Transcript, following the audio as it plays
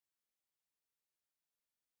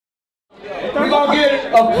We're gonna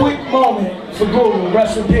get a quick moment for Guru,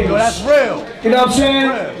 rest in peace. Yo, that's real. You know what I'm saying?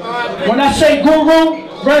 When I say Guru,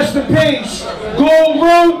 rest in peace.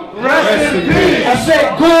 Guru, Rest in peace. I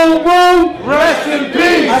said Guru, Rest in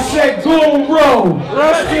peace. I said Guru.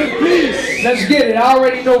 Rest in peace. Let's get it. I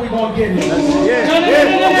already know we're gonna get it. You hear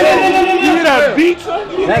that beat?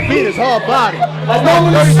 That beat is hard body. A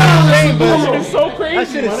moment of silence. It's so crazy. That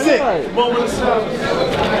shit is sick. Moment of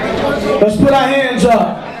silence. Let's put our hands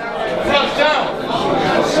up.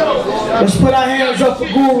 Let's put our hands up for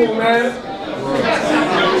Guru, man.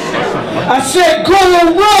 I said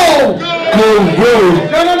Guru. Guru.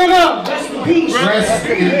 No. Rest in peace. Rest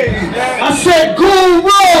in peace. I said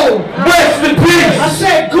Guru. Rest in peace. I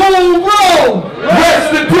said Guru.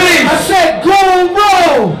 Rest in peace. I said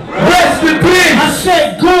Guru. Rest in peace. I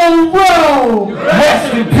said Guru.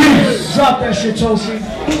 Rest in peace. Drop that shit, Toshi.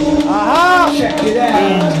 Check it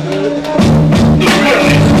out.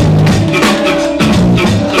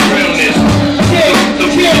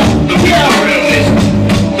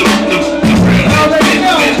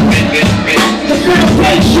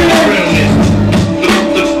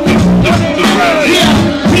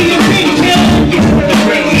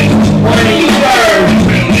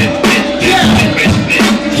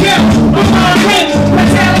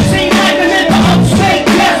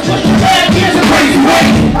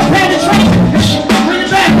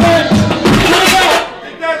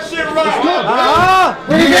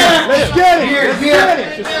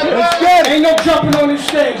 Ain't no jumping on this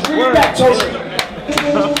stage. Bring it back, Toshi.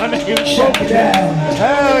 Check it out.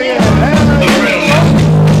 Hell yeah.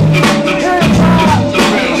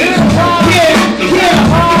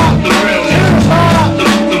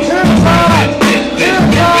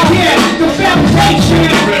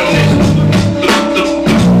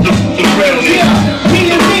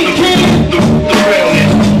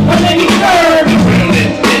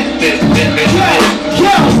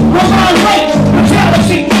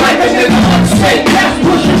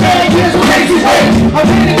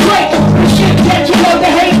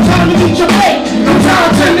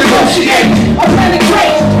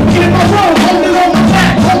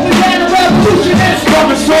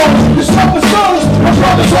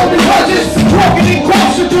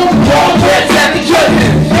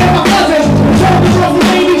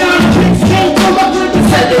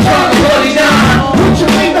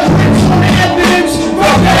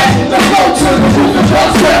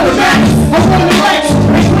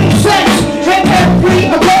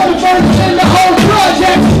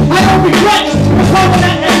 The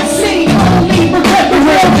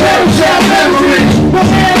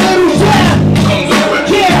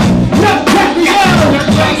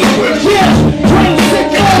foundation.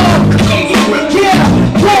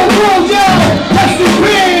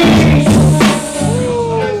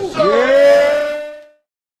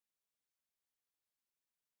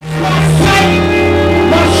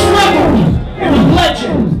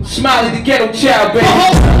 Smiley Da Ghetto Child, baby.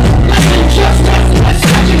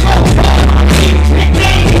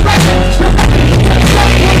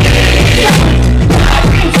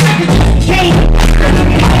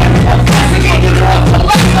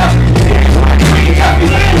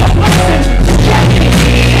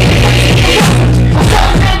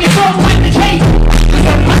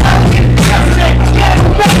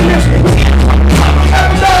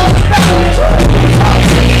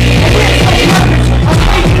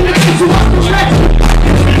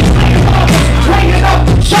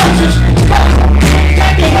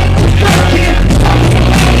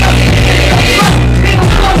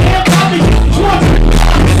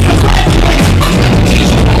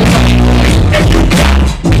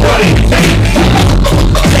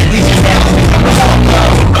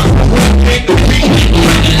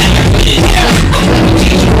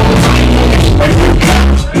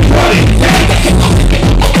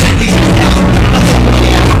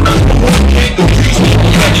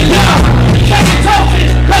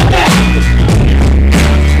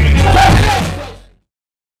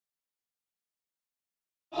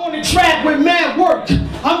 On the track with mad work,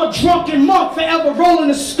 I'm a drunken monk, forever rolling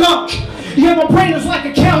a skunk. Yeah, my brain is like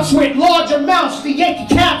a couch with large amounts, the Yankee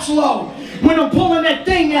caps low. When I'm pulling that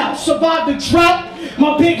thing out, survive the drought,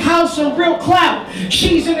 my big house and real clout.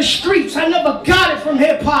 She's in the streets, I never got it from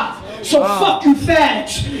hip-hop. So fuck you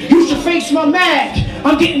fags, you should face my mag.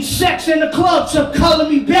 I'm getting sex in the club, so color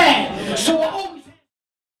me bad. So I